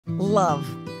Love.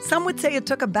 Some would say it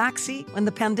took a backseat when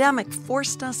the pandemic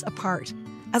forced us apart.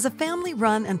 As a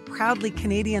family-run and proudly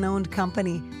Canadian-owned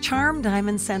company, Charm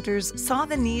Diamond Centers saw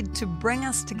the need to bring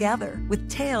us together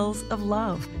with tales of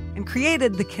love and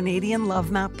created the Canadian Love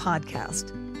Map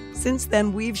podcast. Since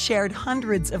then, we've shared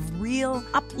hundreds of real,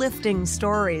 uplifting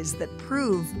stories that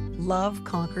prove love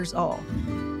conquers all.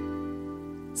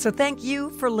 So thank you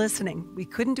for listening. We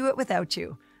couldn't do it without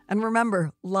you. And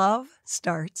remember, love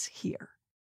starts here.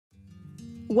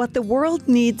 What the world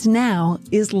needs now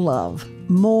is love.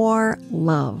 More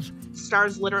love.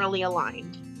 Stars literally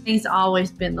aligned. He's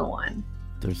always been the one.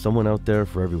 There's someone out there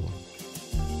for everyone.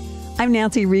 I'm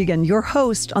Nancy Regan, your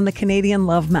host on the Canadian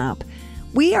Love Map.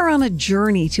 We are on a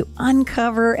journey to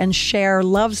uncover and share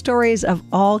love stories of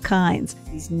all kinds.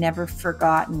 He's never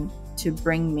forgotten to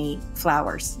bring me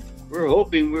flowers. We're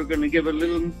hoping we're going to give a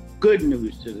little good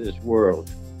news to this world.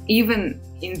 Even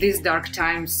in these dark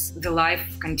times, the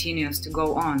life continues to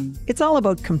go on. It's all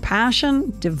about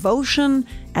compassion, devotion,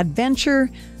 adventure,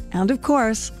 and of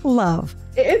course, love.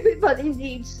 Everybody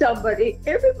needs somebody.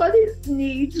 Everybody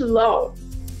needs love.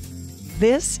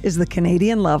 This is the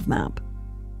Canadian Love Map.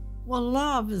 Well,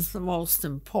 love is the most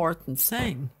important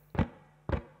thing.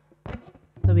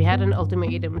 So we had an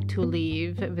ultimatum to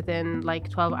leave within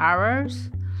like 12 hours.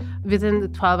 Within the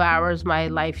 12 hours, my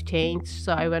life changed.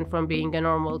 So I went from being a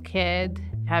normal kid,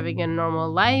 having a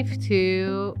normal life,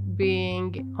 to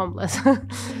being homeless.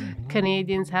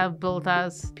 Canadians have built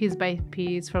us piece by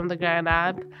piece from the ground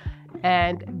up.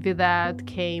 And with that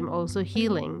came also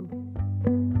healing.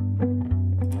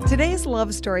 Today's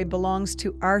love story belongs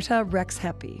to Arta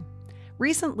Rexhepi.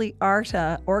 Recently,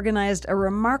 Arta organized a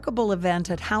remarkable event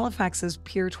at Halifax's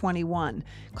Pier 21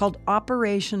 called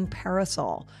Operation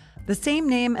Parasol, the same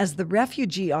name as the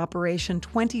refugee operation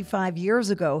 25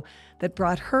 years ago that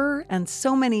brought her and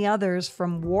so many others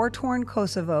from war-torn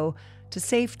Kosovo to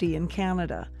safety in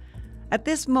Canada. At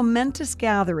this momentous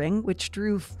gathering, which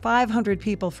drew 500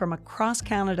 people from across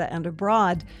Canada and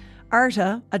abroad,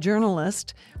 Arta, a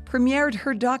journalist, premiered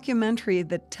her documentary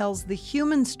that tells the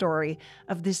human story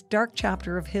of this dark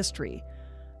chapter of history.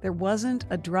 There wasn't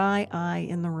a dry eye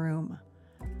in the room.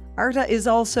 Arta is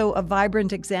also a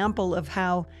vibrant example of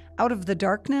how, out of the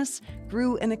darkness,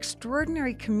 grew an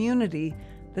extraordinary community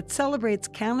that celebrates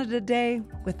Canada Day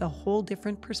with a whole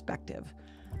different perspective.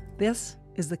 This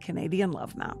is the Canadian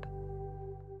Love Map.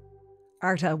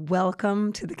 Arta,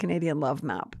 welcome to the Canadian Love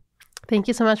Map. Thank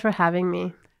you so much for having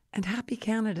me. And happy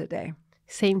Canada Day.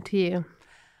 Same to you.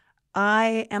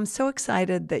 I am so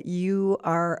excited that you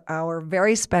are our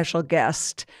very special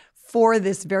guest for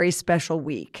this very special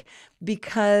week,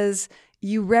 because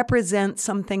you represent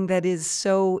something that is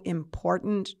so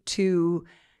important to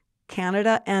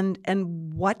Canada and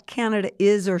what Canada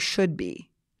is or should be.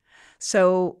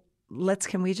 So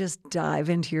can we just dive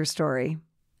into your story?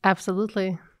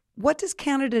 Absolutely. What does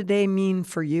Canada Day mean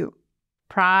for you?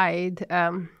 Pride.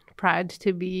 Pride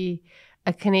to be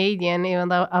a Canadian, even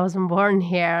though I wasn't born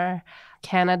here.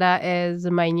 Canada is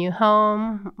my new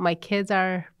home. My kids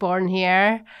are born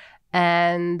here.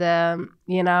 And,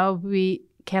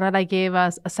 Canada gave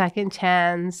us a second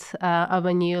chance of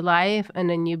a new life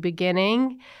and a new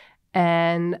beginning.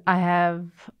 And I have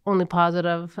only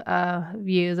positive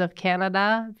views of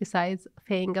Canada, besides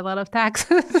paying a lot of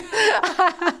taxes.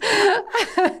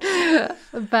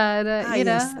 But,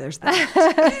 yes, there's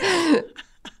that.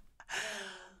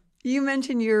 You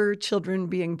mentioned your children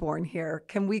being born here.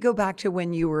 Can we go back to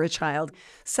when you were a child?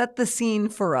 Set the scene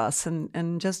for us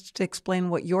and just explain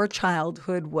what your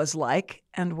childhood was like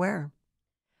and where.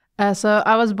 So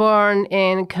I was born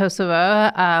in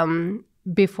Kosovo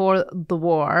before the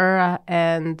war.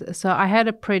 And so I had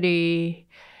a pretty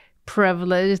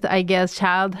privileged, I guess,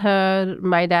 childhood.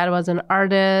 My dad was an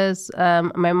artist.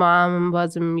 My mom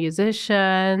was a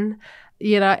musician.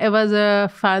 It was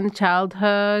a fun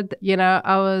childhood.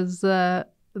 I was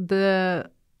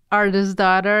the artist's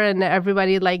daughter, and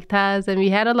everybody liked us, and we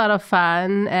had a lot of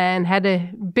fun and had a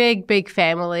big, big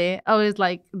family. I was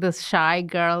like this shy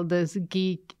girl, this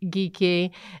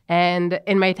geeky. And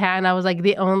in my town, I was like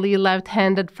the only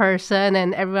left-handed person,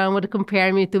 and everyone would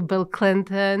compare me to Bill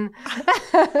Clinton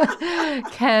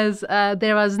because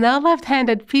there was no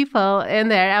left-handed people in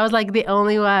there. I was like the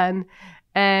only one.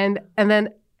 And then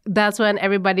that's when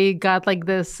everybody got like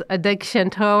this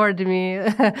addiction toward me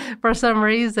for some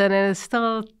reason. And it's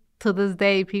still to this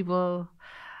day, people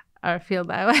feel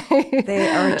that way. They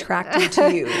are attracted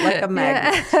to you like a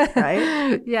magnet,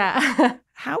 right? Yeah.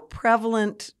 How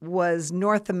prevalent was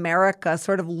North America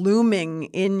sort of looming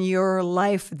in your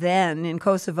life then in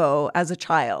Kosovo as a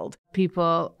child?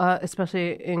 People,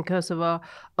 especially in Kosovo,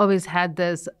 always had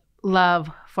this love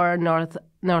for North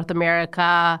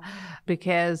America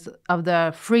because of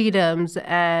the freedoms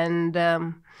and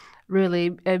really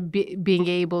being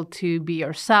able to be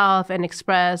yourself and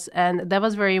express. And that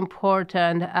was very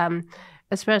important.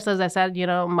 Especially, as I said,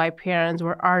 my parents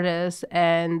were artists,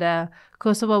 and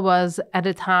Kosovo was at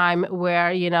a time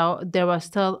where, there was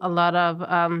still a lot of,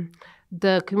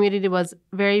 the community was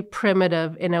very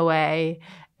primitive in a way.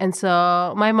 And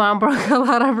so my mom broke a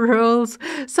lot of rules,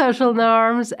 social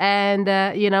norms, and,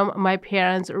 my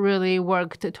parents really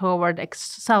worked toward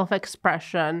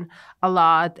self-expression a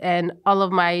lot. And all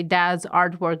of my dad's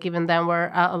artwork, even then,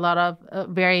 were a lot of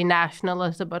very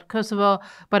nationalist about Kosovo,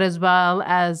 but as well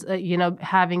as,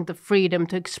 having the freedom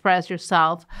to express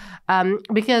yourself.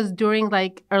 Because during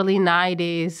early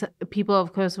 90s, people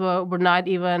of Kosovo were not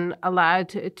even allowed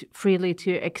to freely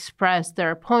to express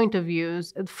their point of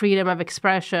views. Freedom of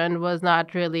expression was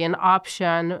not really an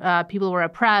option. People were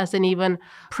oppressed and even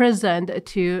imprisoned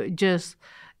to just,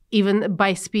 even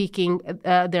by speaking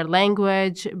their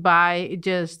language, by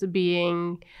just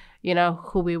being,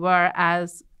 who we were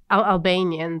as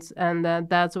Albanians. And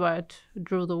that's what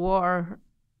drew the war.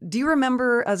 Do you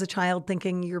remember as a child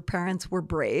thinking your parents were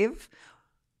brave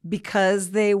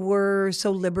because they were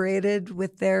so liberated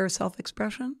with their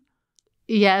self-expression?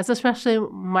 Yes, especially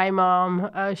my mom.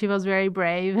 She was very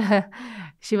brave.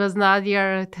 She was not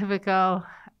your typical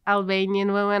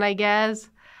Albanian woman, I guess.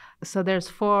 So there's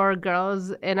 4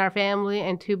 girls in our family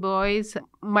and 2 boys.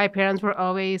 My parents were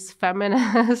always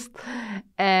feminist.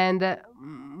 And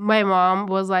my mom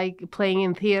was playing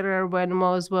in theater when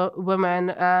most women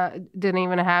didn't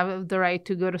even have the right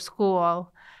to go to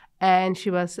school. And she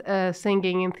was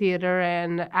singing in theater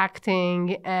and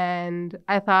acting, and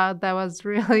I thought that was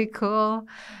really cool.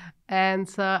 And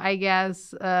so I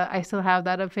guess I still have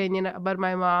that opinion about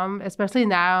my mom, especially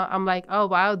now. I'm like, oh,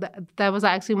 wow, that was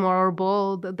actually more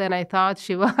bold than I thought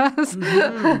she was.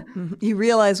 Mm-hmm. You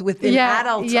realize within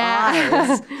adult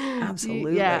eyes.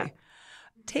 Absolutely. Yeah.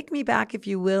 Take me back, if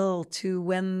you will, to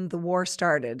when the war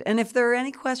started. And if there are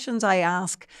any questions I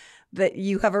ask that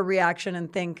you have a reaction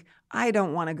and think, I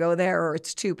don't want to go there, or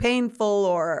it's too painful,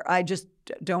 or I just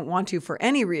don't want to for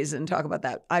any reason talk about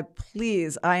that, I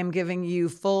am giving you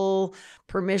full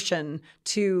permission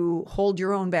to hold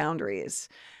your own boundaries.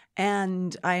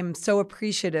 And I'm so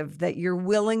appreciative that you're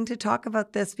willing to talk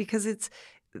about this because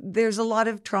there's a lot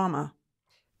of trauma.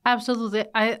 Absolutely.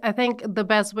 I think the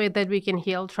best way that we can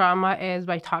heal trauma is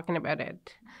by talking about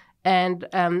it. And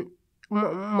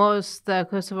most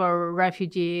Kosovo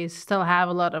refugees still have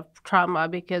a lot of trauma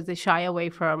because they shy away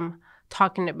from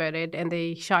talking about it, and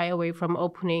they shy away from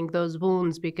opening those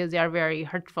wounds because they are very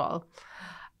hurtful.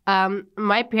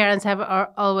 My parents have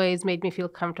always made me feel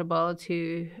comfortable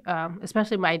to,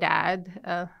 especially my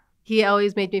dad. He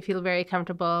always made me feel very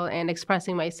comfortable in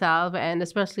expressing myself, and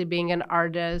especially being an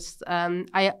artist.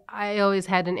 I always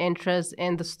had an interest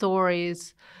in the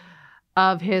stories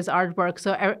of his artwork.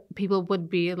 So people would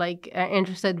be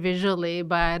interested visually,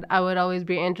 but I would always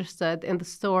be interested in the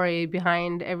story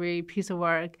behind every piece of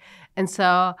work. And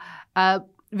so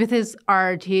with his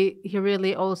art, he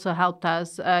really also helped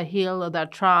us heal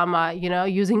that trauma,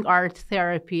 using art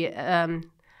therapy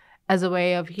as a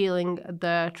way of healing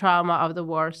the trauma of the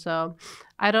war. So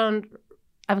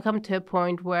I've come to a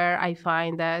point where I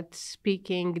find that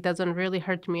speaking doesn't really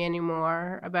hurt me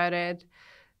anymore about it,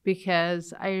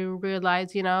 because I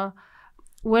realize,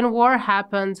 when war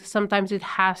happens, sometimes it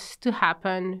has to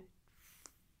happen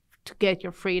to get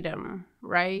your freedom,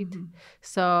 right? Mm-hmm.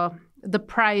 So the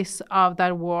price of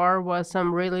that war was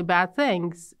some really bad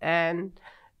things. And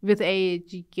with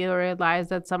age, you realize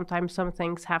that sometimes some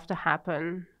things have to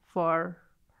happen for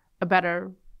a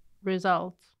better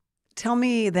result. Tell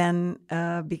me then,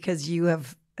 because you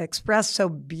have expressed so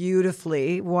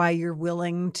beautifully why you're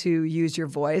willing to use your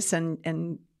voice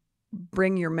and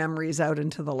bring your memories out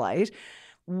into the light.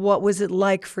 What was it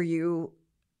like for you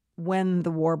when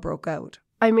the war broke out?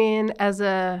 I mean, as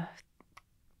a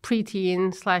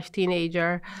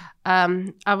preteen/teenager,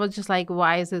 I was just like,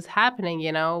 why is this happening?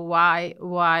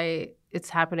 Why it's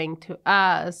happening to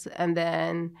us? And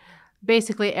then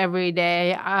basically every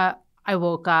day I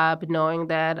woke up knowing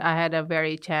that I had a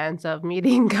very chance of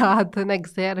meeting God the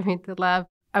next day. I didn't mean to laugh.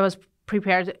 I was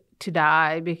prepared to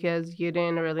die because you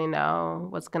didn't really know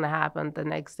what's going to happen the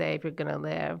next day, if you're going to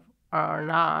live or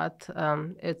not.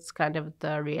 It's kind of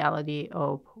the reality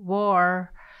of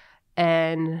war.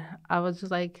 And I was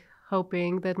just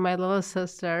hoping that my little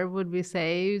sister would be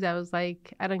saved. I was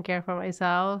like, I don't care for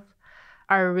myself.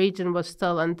 Our region was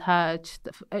still untouched.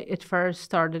 It first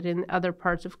started in other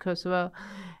parts of Kosovo.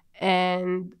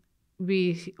 And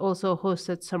we also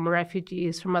hosted some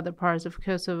refugees from other parts of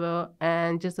Kosovo,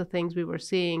 and just the things we were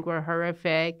seeing were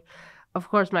horrific. Of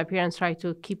course, my parents tried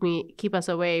to keep us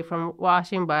away from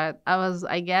watching, but I was,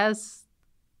 I guess,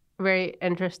 very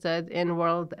interested in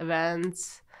world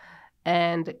events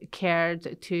and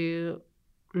cared to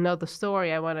know the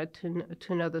story. I wanted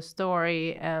to know the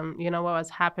story, what was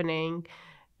happening.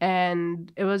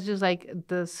 And it was just like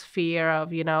this fear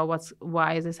of,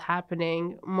 why is this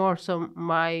happening? More so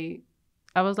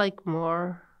I was like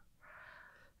more,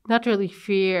 not really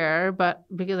fear, but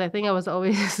because I think I was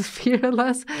always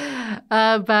fearless.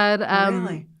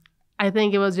 Really? I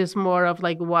think it was just more of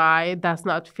like, why that's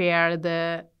not fair,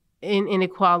 the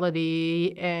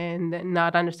inequality and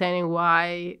not understanding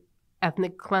why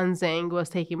ethnic cleansing was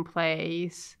taking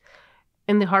place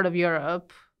in the heart of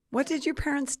Europe. What did your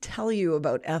parents tell you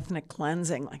about ethnic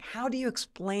cleansing? Like, how do you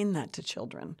explain that to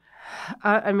children?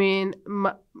 I mean,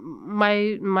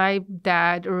 my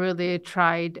dad really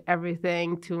tried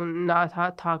everything to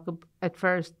not talk at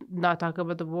first, not talk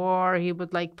about the war. He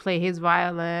would like play his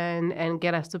violin and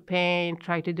get us to paint,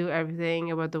 try to do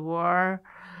everything about the war.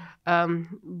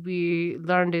 We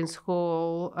learned in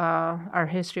school, our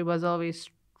history was always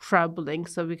troubling.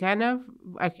 So we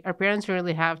our parents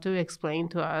really have to explain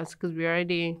to us because we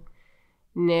already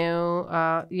knew,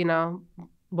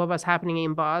 what was happening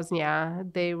in Bosnia.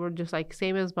 They were just like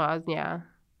same as Bosnia,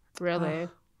 really. Oh,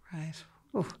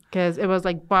 right. Because it was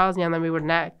like Bosnia and then we were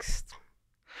next.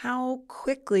 How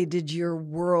quickly did your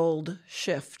world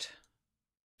shift?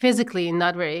 Physically,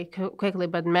 not very quickly,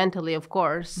 but mentally, of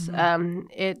course. Mm-hmm.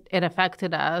 It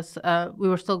affected us. We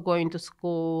were still going to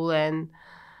school and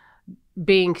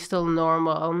being still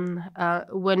normal.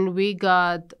 When we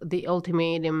got the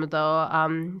ultimatum,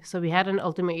 though, so we had an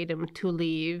ultimatum to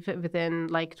leave within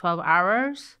like 12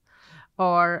 hours,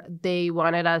 or they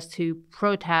wanted us to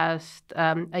protest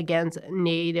against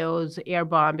NATO's air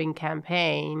bombing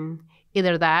campaign.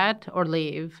 Either that or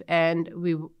leave, and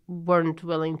we weren't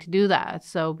willing to do that,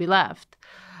 so we left.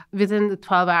 Within the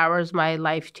 12 hours, my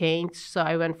life changed, so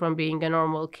I went from being a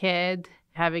normal kid,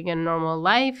 having a normal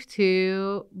life,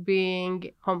 to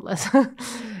being homeless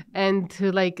and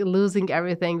to like losing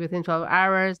everything within 12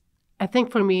 hours. I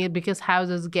think for me, because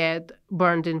houses get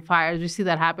burned in fires, we see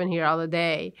that happen here all the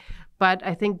day, but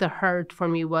I think the hurt for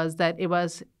me was that it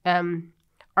was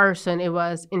arson, it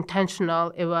was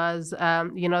intentional, it was,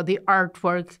 the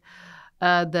artwork,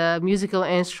 the musical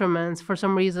instruments. For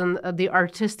some reason, the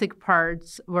artistic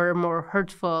parts were more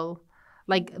hurtful,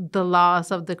 like the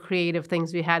loss of the creative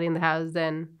things we had in the house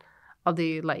than of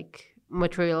the like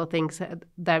material things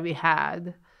that we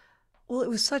had. Well, it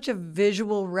was such a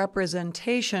visual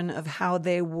representation of how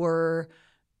they were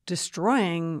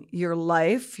destroying your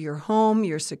life, your home,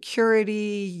 your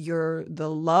security, the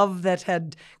love that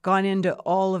had gone into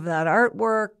all of that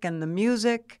artwork and the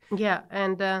music. Yeah,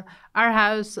 and our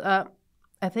house,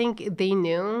 I think they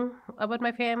knew about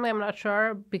my family. I'm not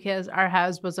sure, because our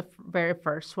house was the very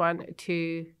first one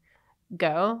to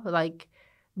go. Like,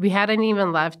 we hadn't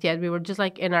even left yet. We were just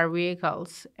like in our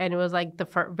vehicles, and it was like the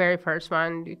very first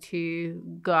one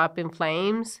to go up in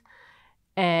flames.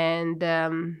 And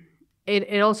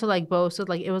It also like boasted,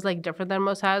 like it was like different than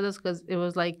most houses because it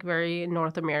was like very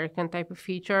North American type of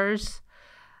features,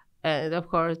 and of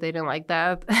course they didn't like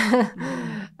that.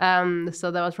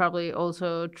 So that was probably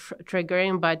also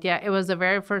triggering. But yeah, it was the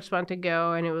very first one to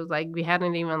go, and it was like we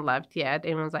hadn't even left yet.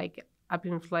 It was like up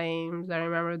in flames. I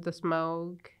remember the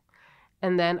smoke,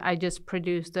 and then I just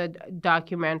produced a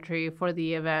documentary for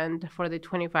the event for the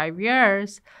 25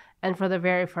 years. And for the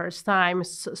very first time,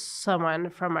 someone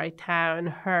from our town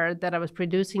heard that I was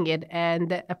producing it,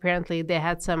 and apparently they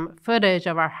had some footage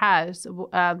of our house,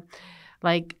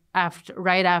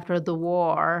 right after the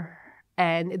war,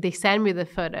 and they sent me the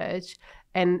footage.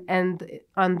 And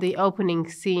on the opening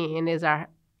scene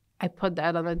I put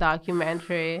that on the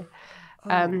documentary.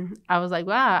 Oh. I was like,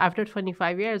 wow! After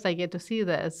 25 years, I get to see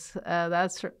this.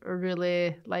 That's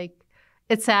really like.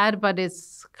 It's sad, but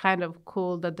it's kind of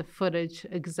cool that the footage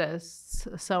exists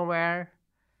somewhere.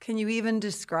 Can you even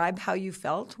describe how you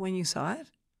felt when you saw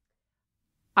it?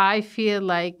 I feel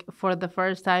like for the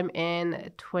first time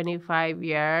in 25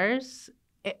 years,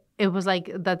 it was like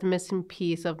that missing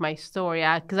piece of my story.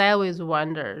 Because I always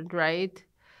wondered, right?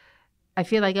 I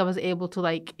feel like I was able to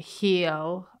like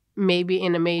heal maybe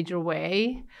in a major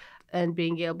way, and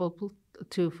being able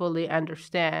to fully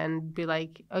understand, be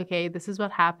like, okay, this is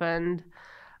what happened.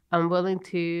 I'm willing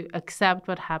to accept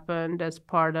what happened as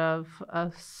part of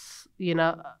us,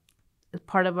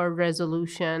 part of our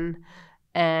resolution.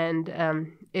 And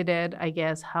it did, I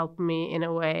guess, help me in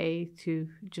a way to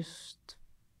just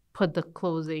put the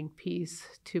closing piece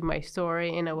to my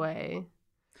story in a way.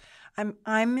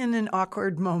 I'm in an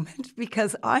awkward moment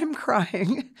because I'm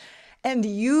crying and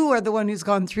you are the one who's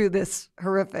gone through this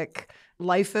horrific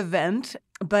life event.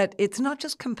 But it's not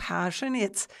just compassion,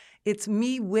 it's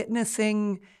me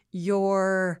witnessing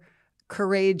your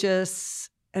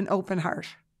courageous and open heart.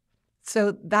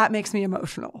 So that makes me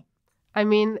emotional. I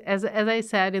mean, as I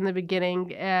said in the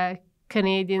beginning,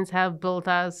 Canadians have built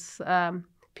us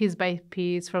piece by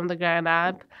piece from the ground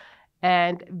up.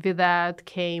 And with that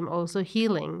came also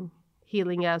healing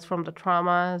us from the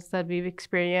traumas that we've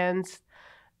experienced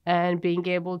and being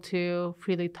able to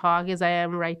freely talk as I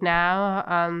am right now.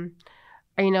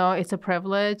 I know it's a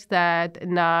privilege that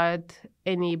not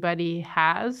anybody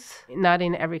has, not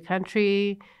in every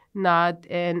country, not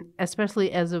in,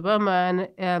 especially as a woman,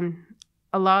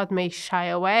 a lot may shy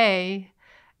away,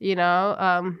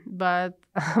 but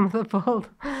I'm the bold.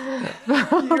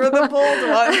 You're the bold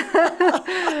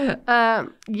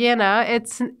one.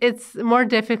 It's more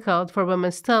difficult for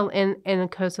women still in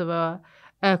Kosovo.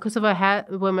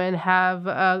 Women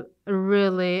have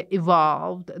really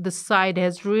evolved. The society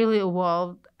has really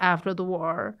evolved after the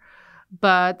war.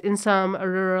 But in some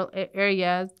rural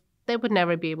areas, they would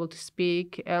never be able to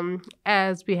speak.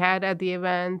 As we had at the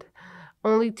event,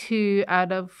 only 2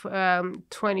 out of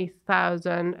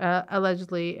 20,000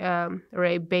 allegedly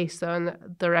raped, based on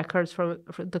the records from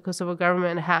the Kosovo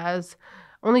government has.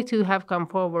 Only 2 have come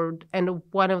forward, and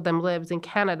one of them lives in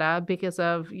Canada because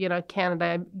of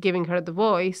Canada giving her the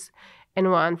voice, and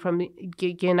one from the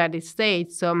United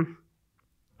States. So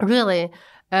really,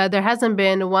 there hasn't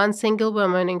been one single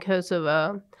woman in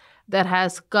Kosovo that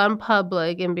has gone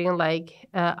public and being like,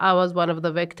 I was one of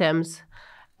the victims.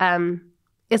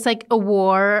 It's like a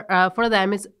war for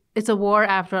them. It's a war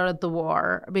after the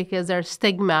war because there's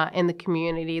stigma in the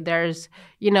community. There's,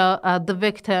 the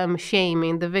victim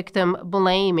shaming, the victim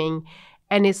blaming.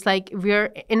 And it's like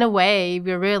we're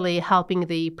really helping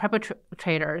the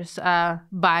perpetrators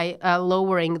by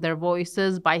lowering their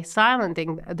voices, by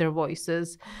silencing their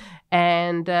voices.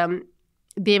 And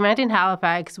the event in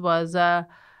Halifax was the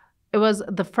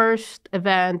first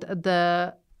event,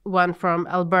 the one from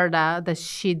Alberta that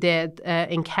she did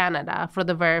in Canada for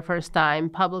the very first time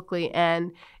publicly.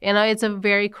 And, it's a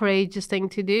very courageous thing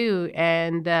to do.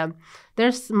 And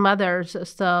there's mothers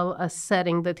still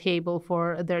setting the table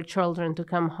for their children to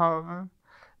come home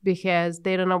because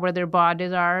they don't know where their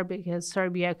bodies are, because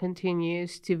Serbia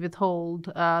continues to withhold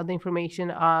the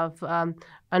information of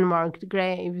unmarked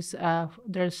graves.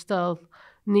 There's still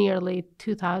nearly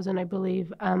 2,000, I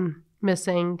believe,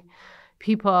 missing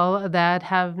people that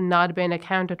have not been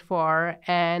accounted for.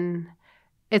 And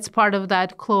it's part of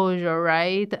that closure,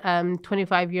 right?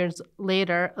 25 years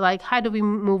later, like, how do we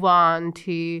move on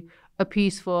to a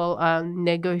peaceful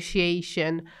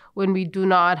negotiation when we do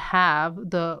not have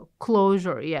the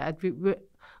closure yet?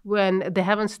 When they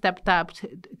haven't stepped up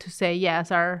to say, yes,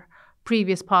 our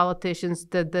previous politicians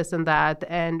did this and that,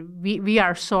 and we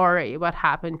are sorry what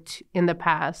happened in the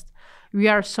past. We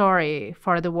are sorry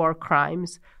for the war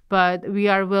crimes, but we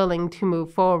are willing to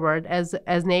move forward as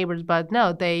neighbors. But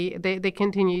no, they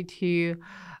continue to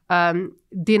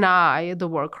deny the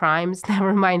war crimes,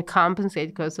 never mind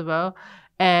compensate Kosovo,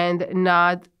 and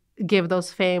not give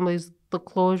those families the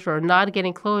closure. Not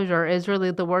getting closure is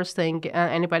really the worst thing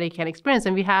anybody can experience.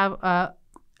 And we have a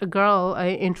girl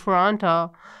in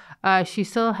Toronto. She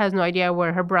still has no idea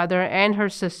where her brother and her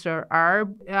sister are.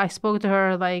 I spoke to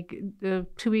her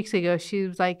 2 weeks ago. She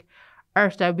was like,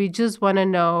 Arta, we just want to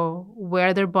know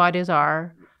where their bodies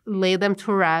are, lay them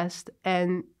to rest,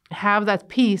 and have that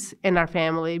peace in our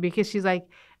family. Because she's like,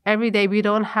 every day we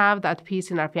don't have that peace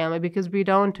in our family because we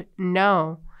don't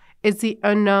know. It's the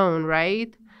unknown,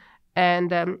 right?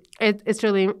 And it's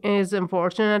really is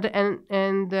unfortunate.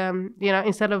 And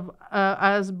instead of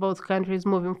us, both countries,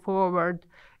 moving forward,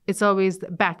 it's always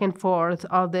back and forth,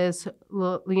 all this,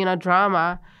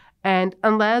 drama. And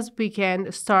unless we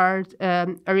can start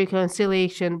a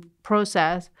reconciliation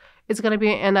process, it's going to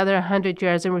be another 100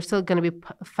 years, and we're still going to be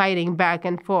fighting back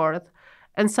and forth.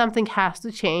 And something has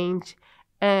to change.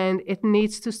 And it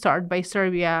needs to start by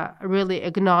Serbia really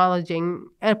acknowledging,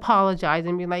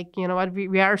 apologizing, being like, you know what,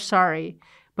 we are sorry,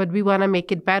 but we want to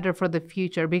make it better for the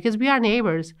future because we are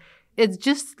neighbors. It's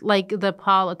just like the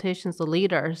politicians, the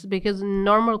leaders, because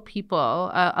normal people,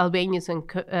 Albanians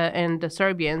and the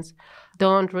Serbians,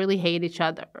 don't really hate each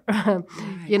other. Right.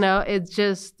 It's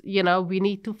just, we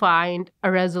need to find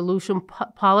a resolution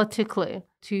politically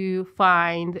to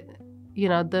find,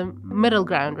 the middle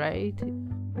ground, right?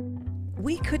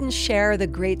 We couldn't share the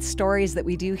great stories that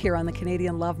we do here on the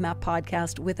Canadian Love Map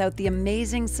podcast without the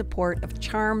amazing support of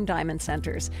Charm Diamond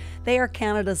Centres. They are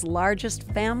Canada's largest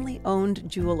family-owned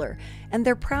jeweler, and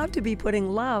they're proud to be putting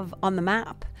love on the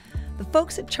map. The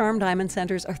folks at Charm Diamond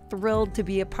Centres are thrilled to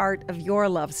be a part of your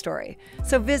love story.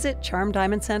 So visit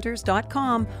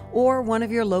charmdiamondcenters.com or one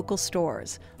of your local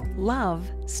stores. Love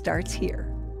starts here.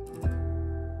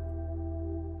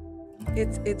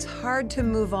 It's hard to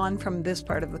move on from this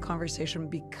part of the conversation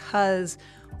because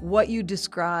what you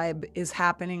describe is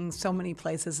happening so many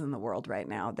places in the world right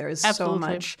now. There is Absolutely. so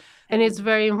much, and it's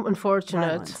very unfortunate.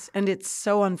 Violence, and it's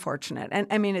so unfortunate. And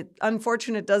I mean,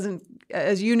 unfortunate doesn't,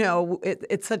 as you know,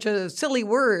 it's such a silly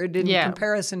word in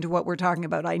comparison to what we're talking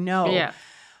about. I know,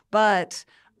 but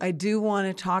I do want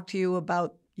to talk to you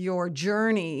about your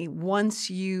journey once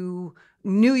you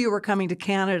knew you were coming to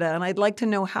Canada. And I'd like to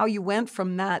know how you went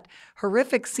from that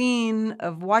horrific scene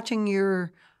of watching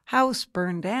your house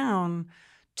burn down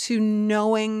to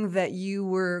knowing that you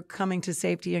were coming to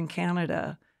safety in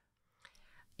Canada.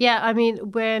 Yeah, I mean,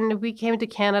 when we came to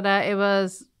Canada, it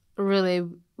was really,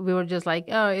 we were just like,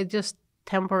 oh, it's just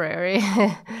temporary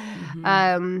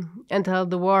until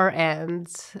the war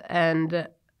ends. And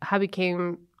how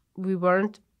we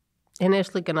weren't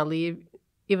initially going to leave.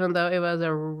 Even though it was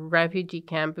a refugee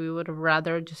camp, we would have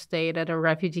rather just stayed at a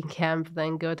refugee camp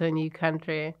than go to a new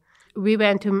country. We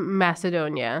went to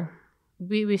Macedonia.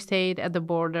 We stayed at the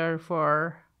border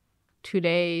for 2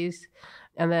 days,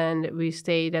 and then we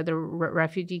stayed at the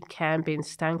refugee camp in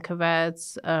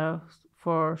Stankovac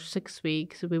for 6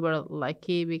 weeks. We were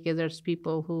lucky because there's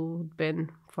people who'd been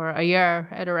for a year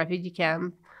at a refugee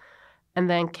camp. And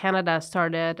then Canada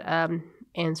started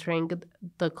answering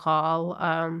the call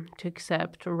to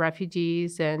accept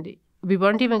refugees, and we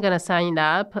weren't even going to sign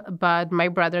up, but my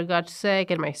brother got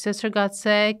sick and my sister got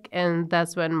sick, and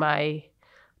that's when my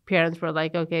parents were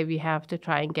like, okay, we have to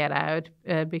try and get out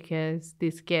because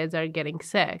these kids are getting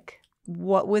sick.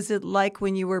 What was it like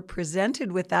when you were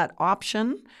presented with that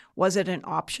option? Was it an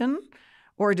option,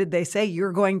 or did they say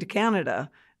you're going to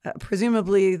Canada?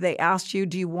 Presumably they asked you,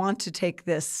 do you want to take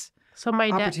this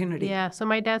opportunity? So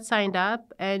my dad signed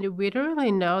up, and we didn't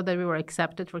really know that we were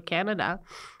accepted for Canada.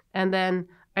 And then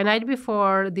a night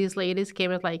before, these ladies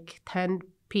came at like 10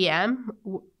 p.m.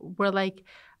 We're like,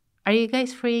 are you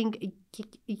guys freeing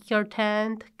your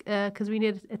tent? Because we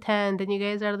need a tent, and you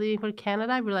guys are leaving for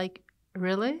Canada? We're like,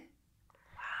 really?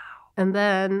 Wow. And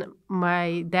then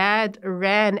my dad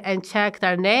ran and checked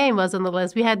our name was on the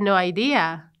list. We had no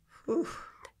idea. Oof.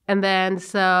 And then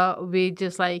so we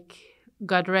just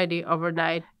got ready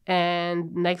overnight,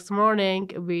 and next morning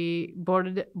we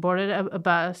boarded a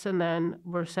bus, and then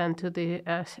were sent to the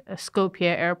Skopje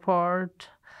airport,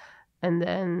 and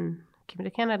then came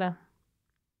to Canada.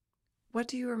 What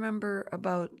do you remember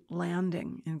about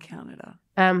landing in Canada?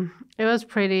 It was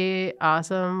pretty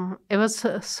awesome. It was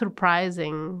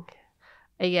surprising,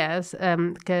 I guess,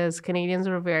 because Canadians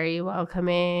were very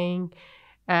welcoming.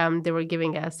 They were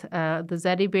giving us the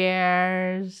Zeddy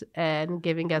bears and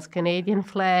giving us Canadian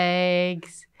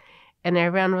flags, and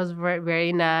everyone was very,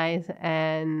 very nice.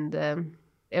 And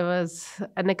it was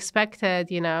unexpected,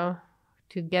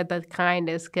 to get that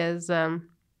kindness, because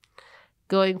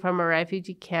going from a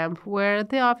refugee camp where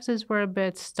the officers were a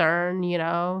bit stern,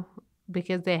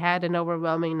 because they had an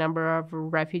overwhelming number of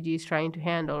refugees trying to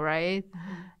handle, right?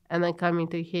 Mm-hmm. And then coming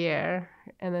to here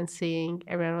and then seeing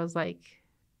everyone was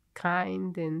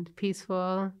kind and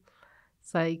peaceful.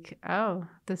 It's like, oh,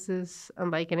 this is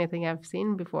unlike anything I've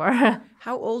seen before.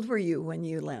 How old were you when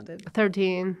you landed?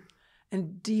 13.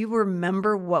 And do you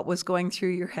remember what was going through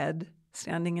your head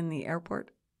standing in the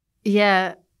airport?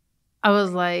 Yeah, I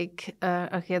was like,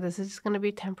 okay, this is just going to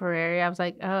be temporary. I was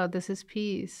like, oh, this is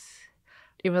peace.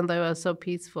 Even though it was so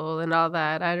peaceful and all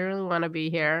that, I didn't really want to be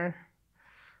here.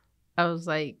 I was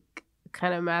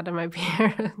kind of mad at my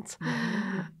parents.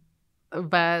 Mm-hmm.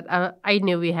 But I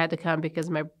knew we had to come because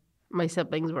my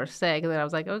siblings were sick. And then I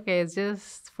was like, okay, it's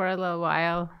just for a little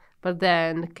while. But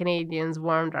then Canadians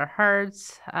warmed our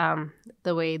hearts,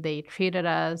 the way they treated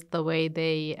us, the way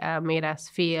they made us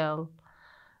feel.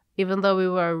 Even though we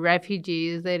were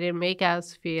refugees, they didn't make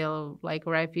us feel like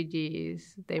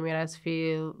refugees. They made us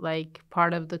feel like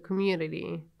part of the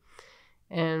community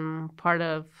and part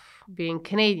of being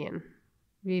Canadian.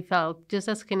 We felt just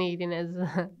as Canadian as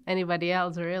anybody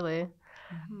else, really.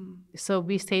 Mm-hmm. So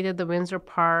we stayed at the Windsor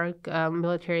Park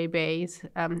military base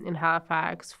in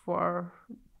Halifax for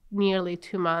nearly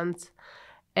 2 months.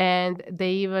 And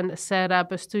they even set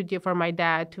up a studio for my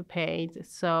dad to paint.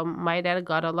 So my dad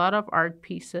got a lot of art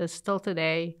pieces still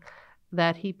today.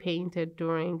 that he painted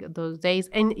during those days.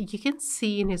 And you can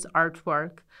see in his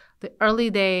artwork, the early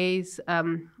days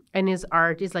in his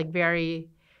art is like very,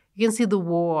 you can see the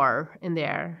war in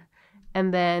there.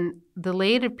 And then the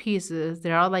later pieces,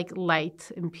 they're all like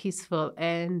light and peaceful,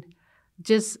 and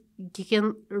just you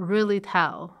can really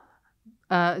tell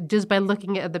just by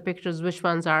looking at the pictures which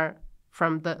ones are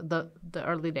from the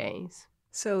early days.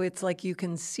 So it's like you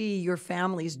can see your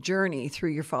family's journey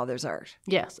through your father's art.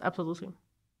 Yes, absolutely.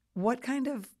 What kind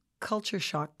of culture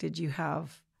shock did you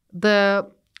have? The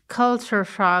culture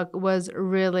shock was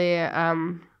really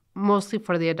mostly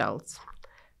for the adults.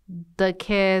 The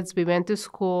kids, we went to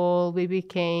school, we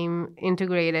became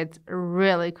integrated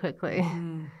really quickly.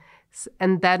 Mm.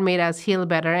 And that made us heal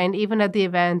better. And even at the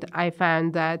event, I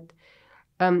found that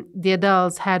the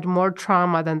adults had more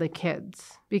trauma than the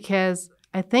kids, because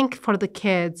I think for the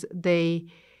kids, they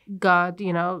got,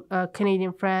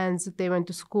 Canadian friends. They went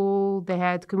to school. They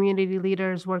had community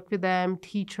leaders work with them,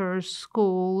 teachers,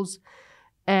 schools.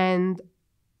 And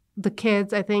the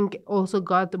kids, I think, also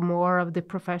got more of the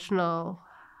professional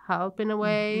help in a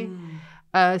way,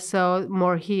 so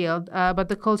more healed. But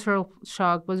the cultural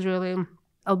shock was really,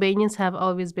 Albanians have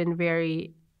always been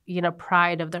very,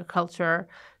 pride of their culture.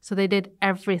 So they did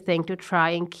everything to try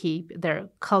and keep their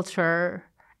culture,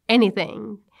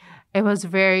 anything. It was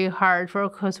very hard for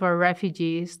Kosovo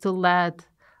refugees to let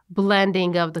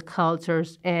blending of the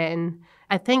cultures in.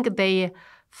 I think they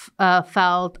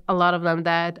felt, a lot of them,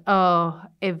 that,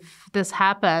 if this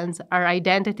happens, our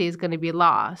identity is going to be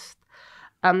lost.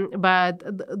 But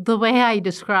the way I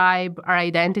describe our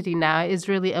identity now is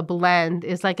really a blend.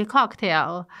 It's like a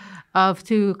cocktail of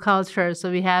two cultures.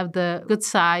 So we have the good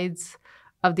sides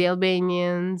of the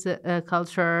Albanians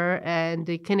culture and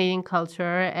the Canadian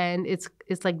culture, and it's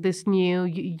like this new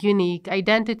unique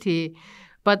identity.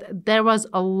 But there was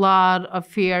a lot of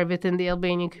fear within the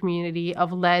Albanian community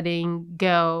of letting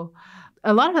go.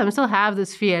 A lot of them still have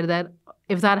this fear that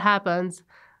if that happens,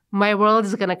 my world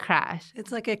is going to crash.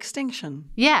 It's like extinction.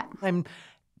 Yeah. I'm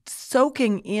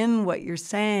soaking in what you're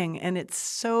saying, and it's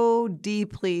so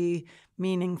deeply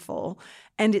meaningful.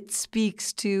 And it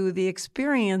speaks to the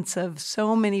experience of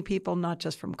so many people, not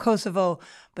just from Kosovo,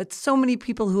 but so many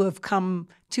people who have come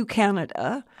to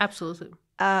Canada. Absolutely.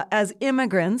 As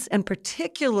immigrants, and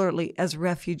particularly as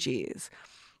refugees.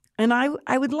 And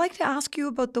I would like to ask you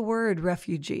about the word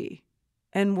refugee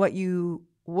and what you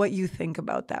think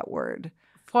about that word.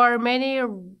 For many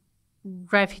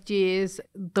refugees,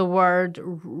 the word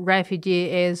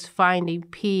refugee is finding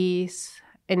peace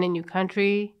in a new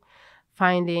country,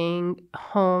 finding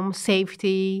home,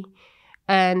 safety,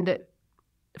 and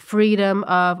freedom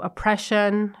of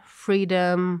oppression,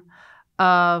 freedom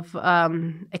of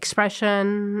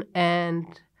expression,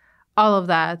 and all of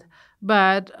that.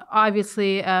 But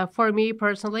obviously, for me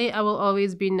personally, I will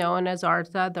always be known as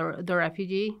Arta, the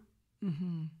refugee.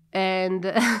 Mm-hmm. And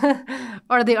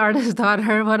or the artist's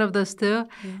daughter, one of those two.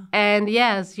 Yeah. And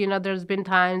yes, there's been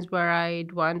times where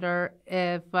I'd wonder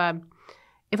if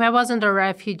I wasn't a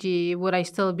refugee, would I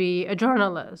still be a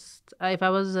journalist? If I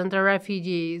wasn't a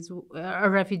refugee,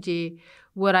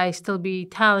 would I still be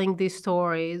telling these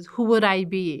stories? Who would I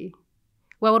be?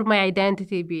 What would my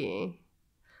identity be?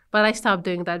 But I stopped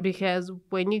doing that, because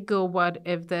when you go, what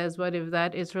if this, what if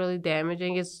that, it's really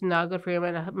damaging. It's not good for your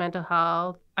mental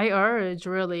health. I urge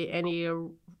really any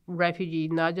refugee,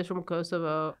 not just from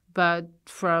Kosovo, but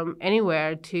from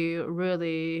anywhere, to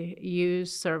really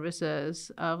use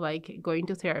services of like going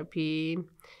to therapy,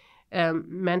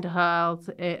 mental health,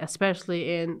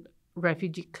 especially in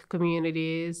refugee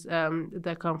communities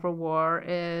that come from war,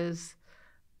 is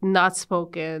not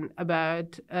spoken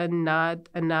about, not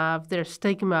enough. There's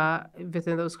stigma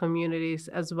within those communities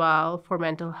as well for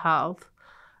mental health.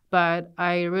 But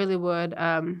I really would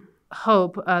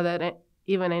hope that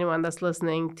even anyone that's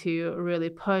listening to really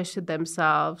push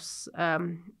themselves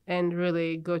and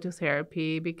really go to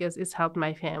therapy, because it's helped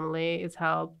my family. It's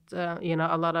helped, a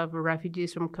lot of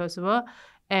refugees from Kosovo.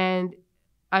 And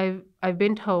I've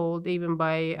been told even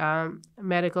by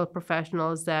medical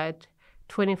professionals that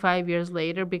 25 years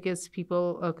later, because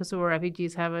Kosovo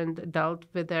refugees haven't dealt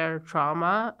with their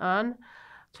trauma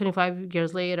 25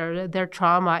 years later, their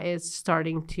trauma is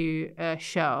starting to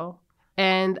show.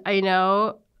 And I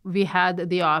know we had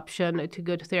the option to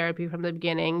go to therapy from the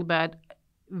beginning, but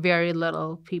very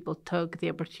little people took the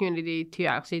opportunity to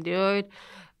actually do it,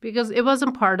 because it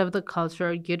wasn't part of the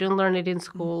culture. You didn't learn it in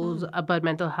schools about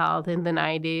mental health in the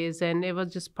 90s, and it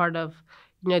was just part of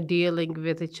dealing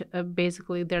with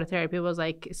basically their therapy was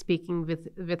like speaking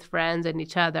with friends and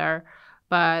each other.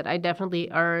 But I definitely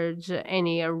urge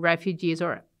any refugees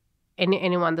or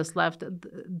anyone that's left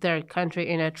their country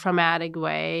in a traumatic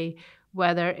way,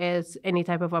 whether it's any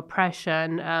type of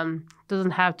oppression.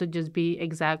 Doesn't have to just be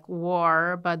exact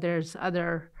war, but there's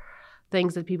other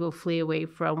things that people flee away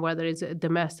from, whether it's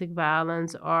domestic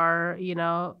violence or,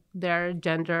 their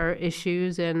gender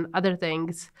issues and other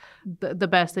things. The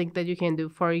best thing that you can do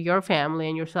for your family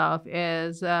and yourself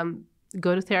is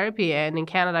go to therapy. And in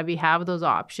Canada, we have those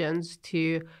options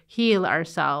to heal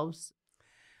ourselves.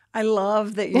 I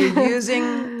love that you're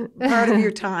using part of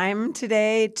your time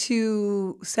today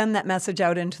to send that message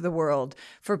out into the world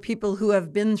for people who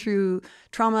have been through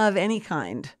trauma of any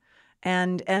kind.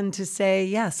 And to say,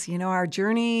 yes, our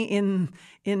journey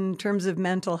in terms of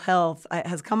mental health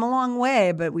has come a long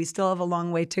way, but we still have a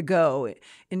long way to go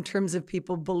in terms of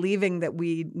people believing that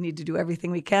we need to do everything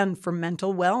we can for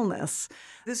mental wellness.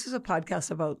 This is a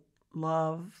podcast about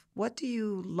love. What do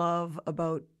you love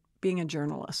about being a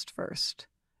journalist first?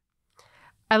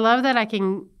 I love that I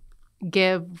can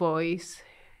give voice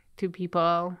to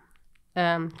people,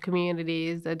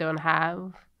 communities that don't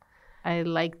have. I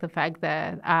like the fact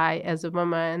that I, as a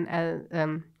woman,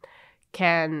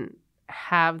 can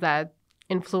have that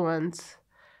influence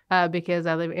because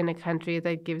I live in a country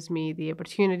that gives me the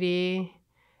opportunity.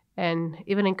 And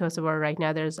even in Kosovo right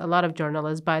now, there's a lot of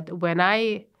journalists. But when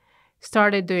I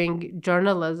started doing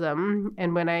journalism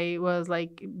and when I was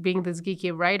being this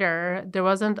geeky writer, there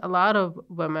wasn't a lot of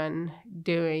women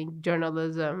doing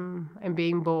journalism and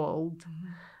being bold. Mm-hmm.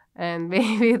 And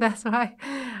maybe that's why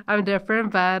I'm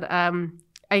different. But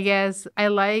I guess I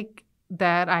like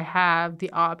that I have the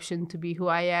option to be who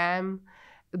I am,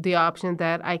 the option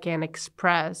that I can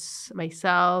express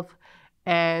myself,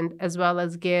 and as well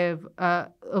as give a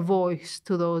voice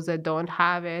to those that don't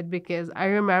have it. Because I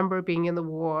remember being in the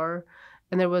war,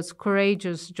 and there was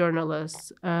courageous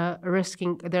journalists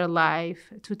risking their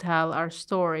life to tell our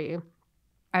story.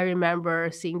 I remember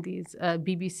seeing these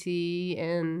BBC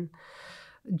and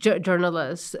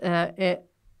journalists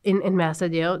in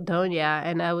Macedonia,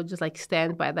 and I would just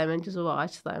stand by them and just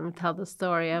watch them tell the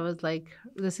story. I was like,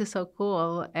 this is so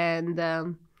cool. And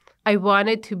I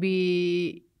wanted to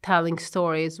be telling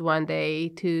stories one day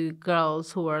to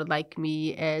girls who are like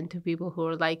me and to people who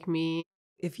are like me.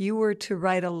 If you were to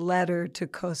write a letter to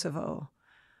Kosovo,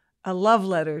 a love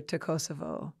letter to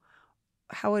Kosovo,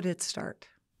 how would it start?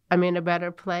 I'm in a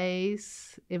better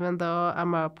place, even though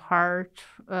I'm apart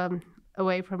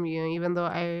away from you, even though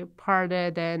I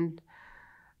parted and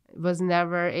was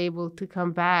never able to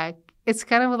come back. It's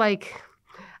kind of like,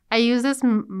 I use this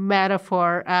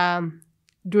metaphor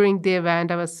during the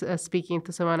event. I was speaking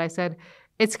to someone. I said,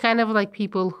 it's kind of like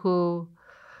people who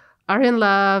are in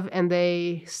love and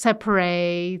they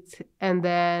separate, and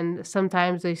then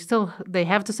sometimes they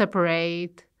have to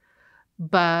separate,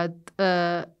 but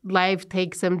life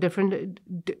takes them different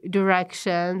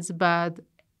directions, but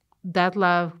that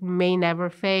love may never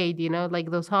fade, like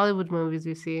those Hollywood movies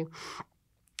you see.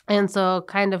 And so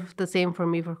kind of the same for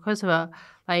me for Kosovo.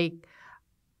 I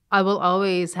will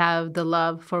always have the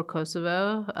love for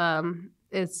Kosovo.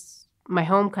 It's my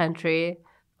home country.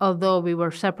 Although we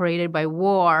were separated by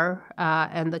war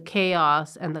and the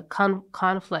chaos and the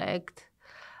conflict,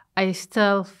 I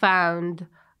still found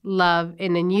love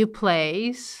in a new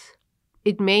place.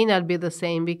 It may not be the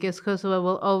same because Kosovo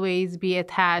will always be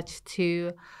attached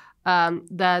to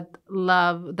that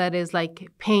love that is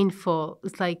painful.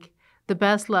 It's the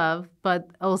best love, but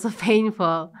also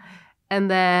painful.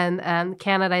 And then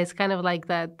Canada is kind of like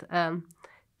that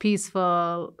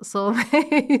peaceful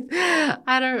soulmate.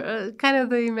 I don't kind of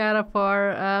the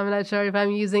metaphor. I'm not sure if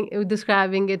I'm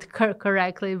describing it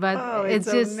correctly, but it's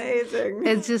just amazing.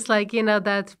 It's just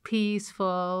that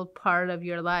peaceful part of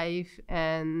your life.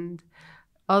 And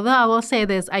although I will say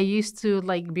this, I used to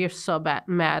be so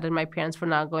mad at my parents for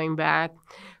not going back.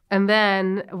 And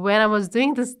then when I was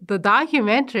doing the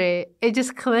documentary, it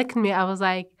just clicked me. I was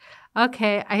like,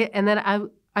 okay. And then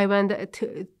I went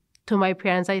to my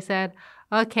parents. I said,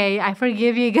 okay, I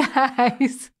forgive you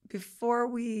guys. Before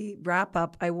we wrap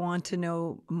up, I want to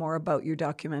know more about your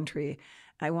documentary.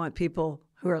 I want people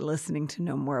who are listening to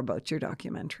know more about your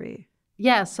documentary.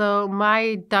 Yeah, so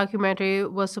my documentary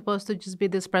was supposed to just be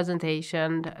this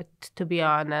presentation, to be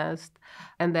honest.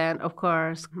 And then, of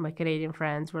course, my Canadian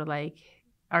friends were like,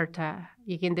 Arta,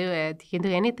 you can do it. You can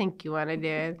do anything you want to do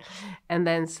it. And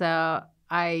then so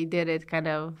I did it kind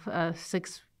of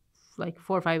 4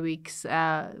 or 5 weeks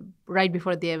right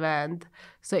before the event.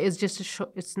 So it's just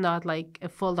it's not a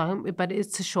full documentary, but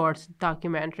it's a short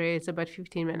documentary. It's about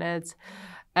 15 minutes.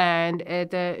 And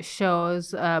it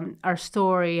shows our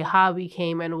story, how we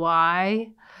came and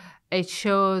why. it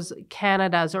shows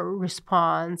Canada's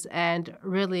response, and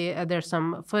really there's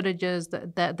some footages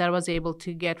that I was able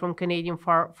to get from Canadian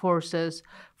forces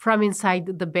from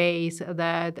inside the base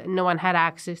that no one had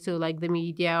access to, like the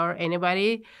media or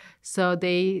anybody. So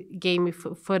they gave me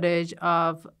footage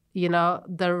of,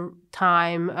 the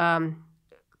time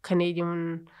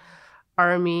Canadian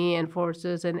Army and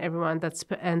forces and everyone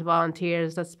and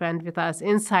volunteers that spent with us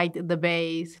inside the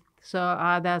base. So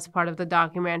that's part of the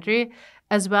documentary,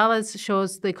 as well as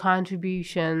shows the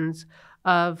contributions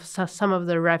of some of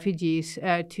the refugees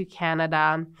to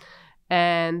Canada.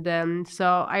 And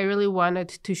so I really wanted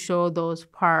to show those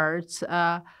parts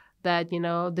that,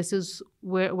 this is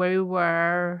where we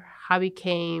were, how we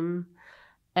came,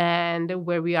 and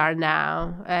where we are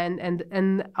now.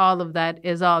 And all of that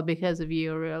is all because of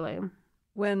you, really.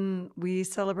 When we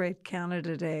celebrate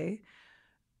Canada Day,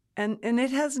 and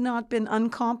it has not been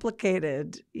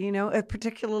uncomplicated,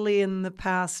 particularly in the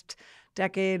past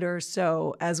decade or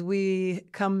so, as we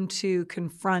come to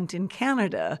confront in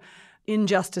Canada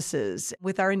injustices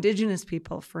with our Indigenous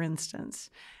people, for instance.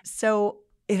 So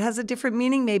it has a different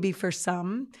meaning maybe for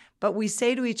some, but we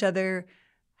say to each other,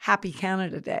 Happy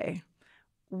Canada Day.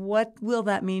 What will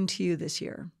that mean to you this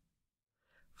year?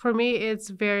 For me, it's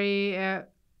very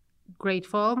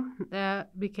grateful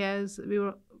because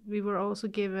we were also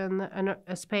given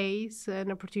a space,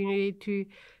 an opportunity to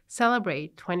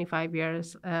celebrate 25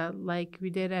 years like we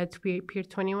did at Pier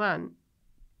 21.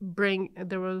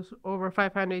 There was over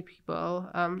 500 people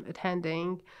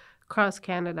attending across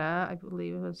Canada. I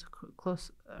believe it was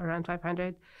close around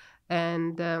 500.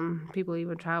 And people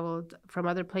even traveled from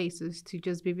other places to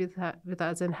just be with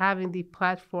us. And having the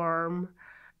platform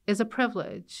is a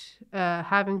privilege.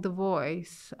 Having the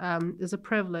voice is a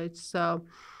privilege. So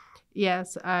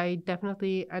yes, I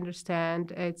definitely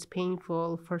understand it's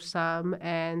painful for some,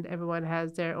 and everyone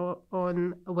has their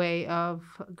own way of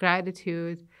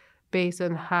gratitude based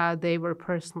on how they were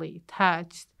personally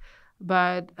touched.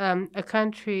 But a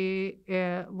country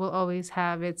will always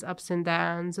have its ups and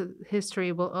downs.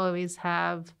 History will always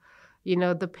have,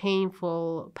 the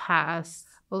painful past.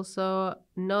 Also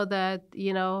know that,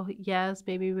 yes,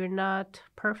 maybe we're not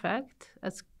perfect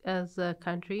as a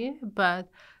country, but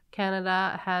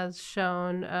Canada has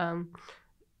shown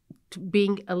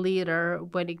being a leader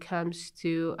when it comes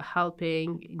to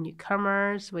helping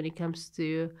newcomers, when it comes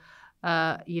to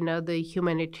the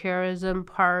humanitarianism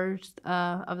part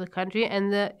of the country,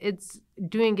 and it's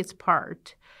doing its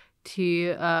part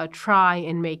to try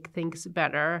and make things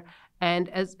better. And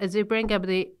as you bring up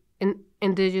the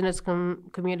Indigenous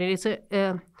community,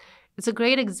 it's a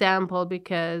great example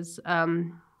because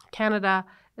Canada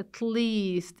at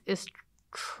least is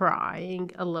trying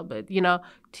a little bit, to,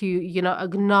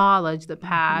 acknowledge the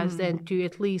past and to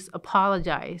at least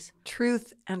apologize.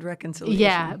 Truth and reconciliation.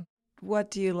 Yeah. What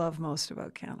do you love most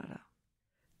about Canada?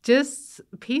 Just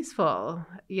peaceful,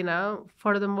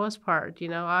 for the most part.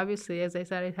 Obviously, as I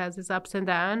said, it has its ups and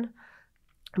downs.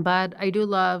 But I do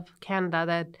love Canada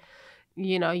that,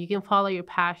 you can follow your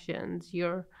passions,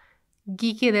 your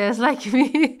geekiness like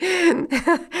me,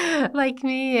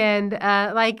 and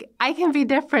I can be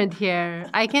different here.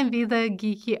 I can be the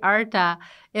geeky Arta.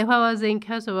 If I was in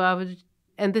Kosovo,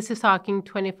 and this is talking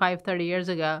 25, 30 years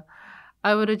ago,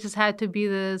 I would have just had to be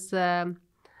this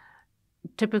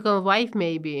typical wife,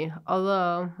 maybe.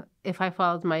 Although, if I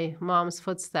followed my mom's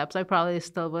footsteps, I probably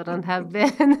still wouldn't have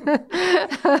been.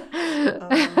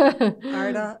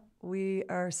 Arta, we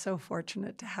are so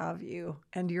fortunate to have you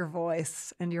and your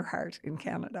voice and your heart in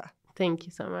Canada. Thank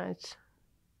you so much.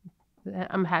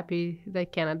 I'm happy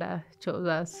that Canada chose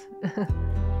us.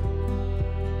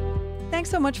 Thanks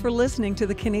so much for listening to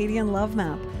the Canadian Love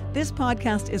Map. This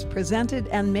podcast is presented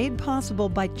and made possible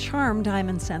by Charm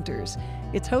Diamond Centers.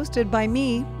 It's hosted by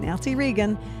me, Nancy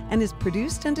Regan, and is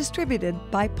produced and distributed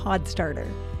by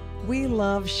Podstarter. We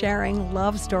love sharing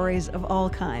love stories of all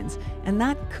kinds, and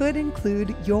that could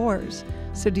include yours.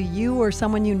 So do you or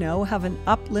someone you know have an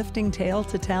uplifting tale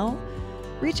to tell?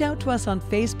 Reach out to us on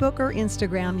Facebook or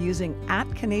Instagram using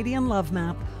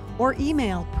 @CanadianLoveMap or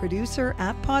email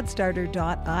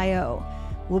producer@podstarter.io.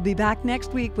 We'll be back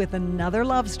next week with another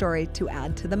love story to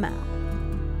add to the map.